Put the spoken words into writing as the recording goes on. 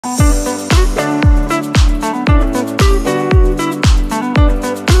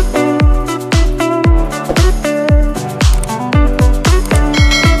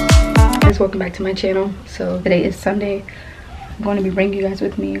welcome back to my channel. So today is Sunday. I'm going to be bringing you guys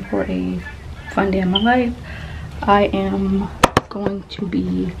with me for a fun day in my life. I am going to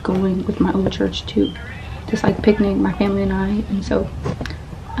be going with my old church to just like picnic, my family and I, and so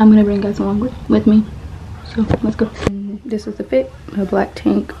I'm gonna bring you guys along with me. So let's go. And this is the fit: a black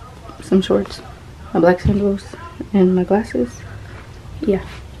tank, some shorts, my black sandals, and my glasses. Yeah.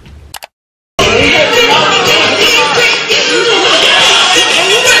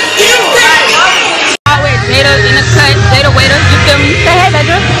 Jada in the cut, Jada waiter, you feel me? Say hey,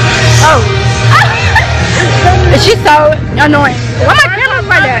 Bedra. Oh. She's so annoying. Why my camera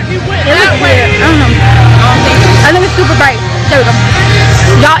like that? It looks weird. I don't know. I think it's super bright. There we go.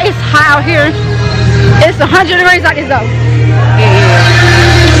 Y'all, it's hot out here. It's 100 degrees like this though. Yeah.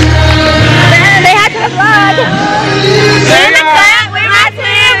 They had to the vlog. We're in the cut with my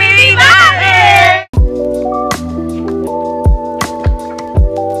twin, we be vibing.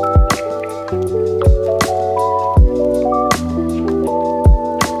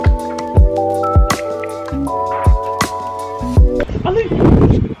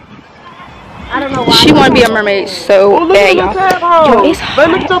 She want to be a mermaid so bad, y'all. Yo, it's hot.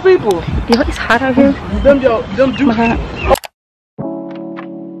 Look at people. Yo, it's hot out here. Them do.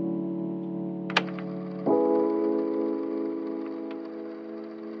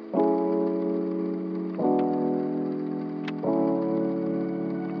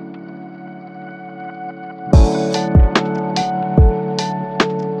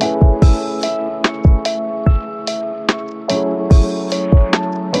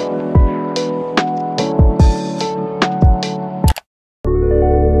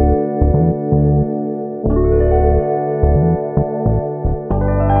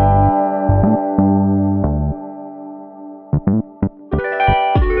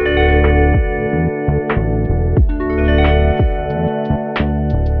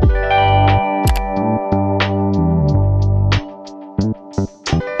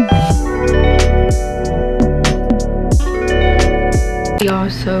 Y'all,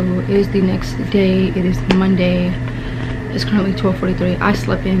 so it is the next day. It is Monday. It's currently 12:43. I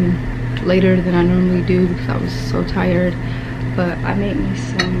slept in later than I normally do because I was so tired, but I made me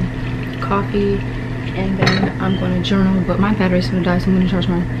some coffee and then I'm going to journal, but my battery's gonna die, so I'm going to charge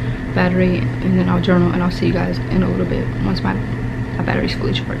my battery and then I'll journal, and I'll see you guys in a little bit once my battery's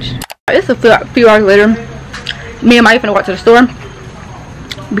fully charged. It's a few hours later. Me and Mike finna walk to the store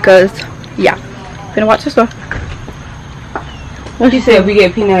because yeah, finna watch the store. She said we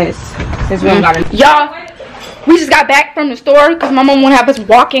get peanuts since we don't got it. Y'all, we just got back from the store because my mom won't have us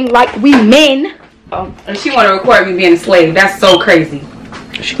walking like we men. And she want to record me being a slave. That's so crazy.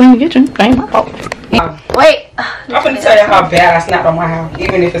 She cleaned the kitchen. That ain't my fault. Wait. I'm going to tell you how bad I snapped on my house,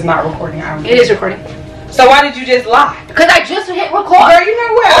 even if it's not recording. It is recording. So why did you just lie? Because I just hit record. Girl, you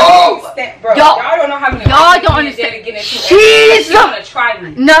know what? Oh, bro, y'all don't know how many. Y'all don't understand. She's gonna try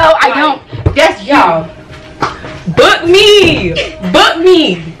me. No, I don't. That's y'all. Book me. Book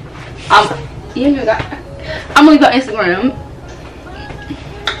me. I'm gonna leave your Instagram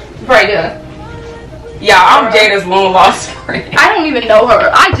right there. Yeah, I'm Jada's long lost friend. I don't even know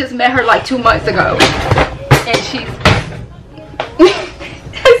her. I just met her like 2 months ago, and she's.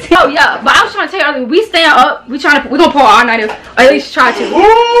 Oh yeah, but I was trying to tell you earlier, we staying up. We're gonna pull all nighter, or at least try to.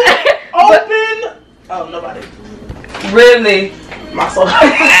 Open. Oh, nobody. Really? My soul.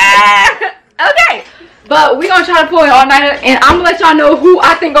 Okay, but we gonna try to pull it all nighter, and I'm gonna let y'all know who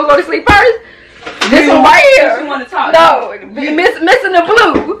I think gonna go to sleep first. This one right here. You want to talk? No, missing the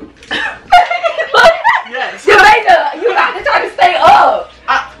blue. Yes. Jamaica, you got to try to stay up.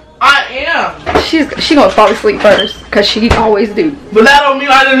 I am. She gonna fall asleep first, cause she always do. But that don't mean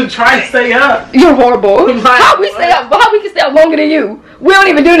I didn't try to stay up. You're horrible. How we stay up? How we can stay up longer than you? We don't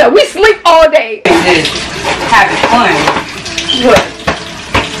even do that. We sleep all day. Having fun. What?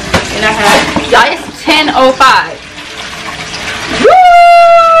 Y'all, it's 10:05.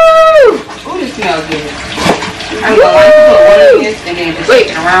 Woo! Ooh, this smells good. I'm gonna like to put one of this and then just shake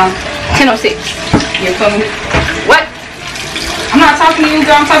it around. 10:06. You feel me? What? I'm not talking to you,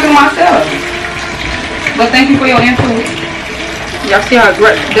 girl. I'm talking to myself. But thank you for your input. Y'all see how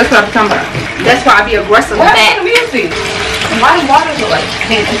aggressive? That's what I'm talking about. That's why I be aggressive. What's the music? And why the water look like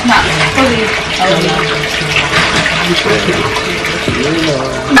it's not fully?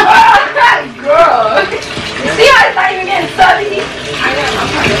 Girl. See how it's not even getting sunny?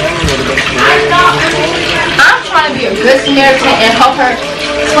 I'm trying to be a good Samaritan and help her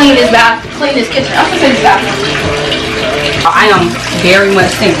clean this kitchen. I'm gonna say this bathroom. I am very much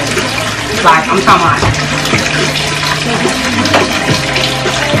single. Like, I'm talking about.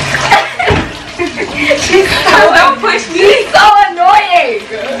 She's so, don't push me. She's so annoying. annoying.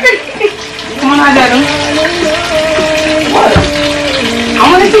 Come on, Jada. What? I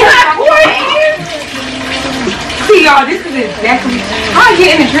want to see how see, y'all, this is exactly how I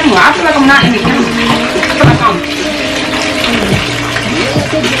get in the dream. I feel like I'm not in the dream. I feel like I'm.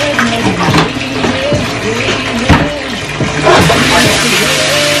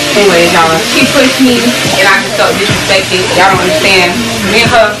 Anyways, y'all, she pushed me and I just felt disrespected. Y'all don't understand. Me and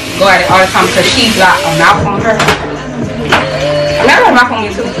her go at it all the time because she got a mouth on her. I mean, I got a mouth on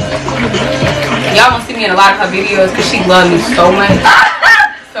me too. Y'all won't see me in a lot of her videos because she loves me so much.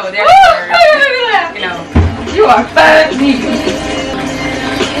 So therefore, you know. You are funny.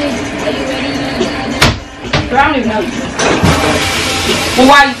 But I don't even know you. Well,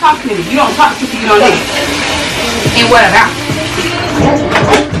 why are you talking to me? You don't talk to people you don't know. And what about?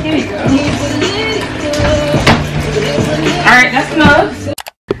 Here you go. Alright, that's enough.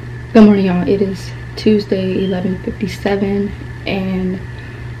 Good morning, y'all. It is Tuesday, 11:57, and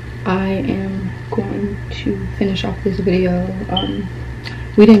I am going to finish off this video.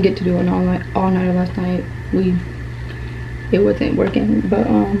 We didn't get to do an all-nighter last night. It wasn't working, but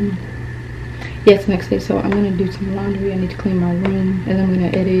yeah, it's the next day, so I'm gonna do some laundry. I need to clean my room, and then I'm gonna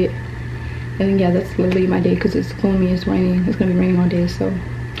edit, and then yeah, that's literally my day because it's gloomy, it's raining, it's gonna be raining all day, so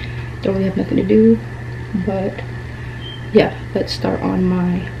don't really have nothing to do. But yeah, let's start on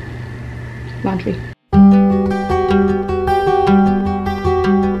my laundry.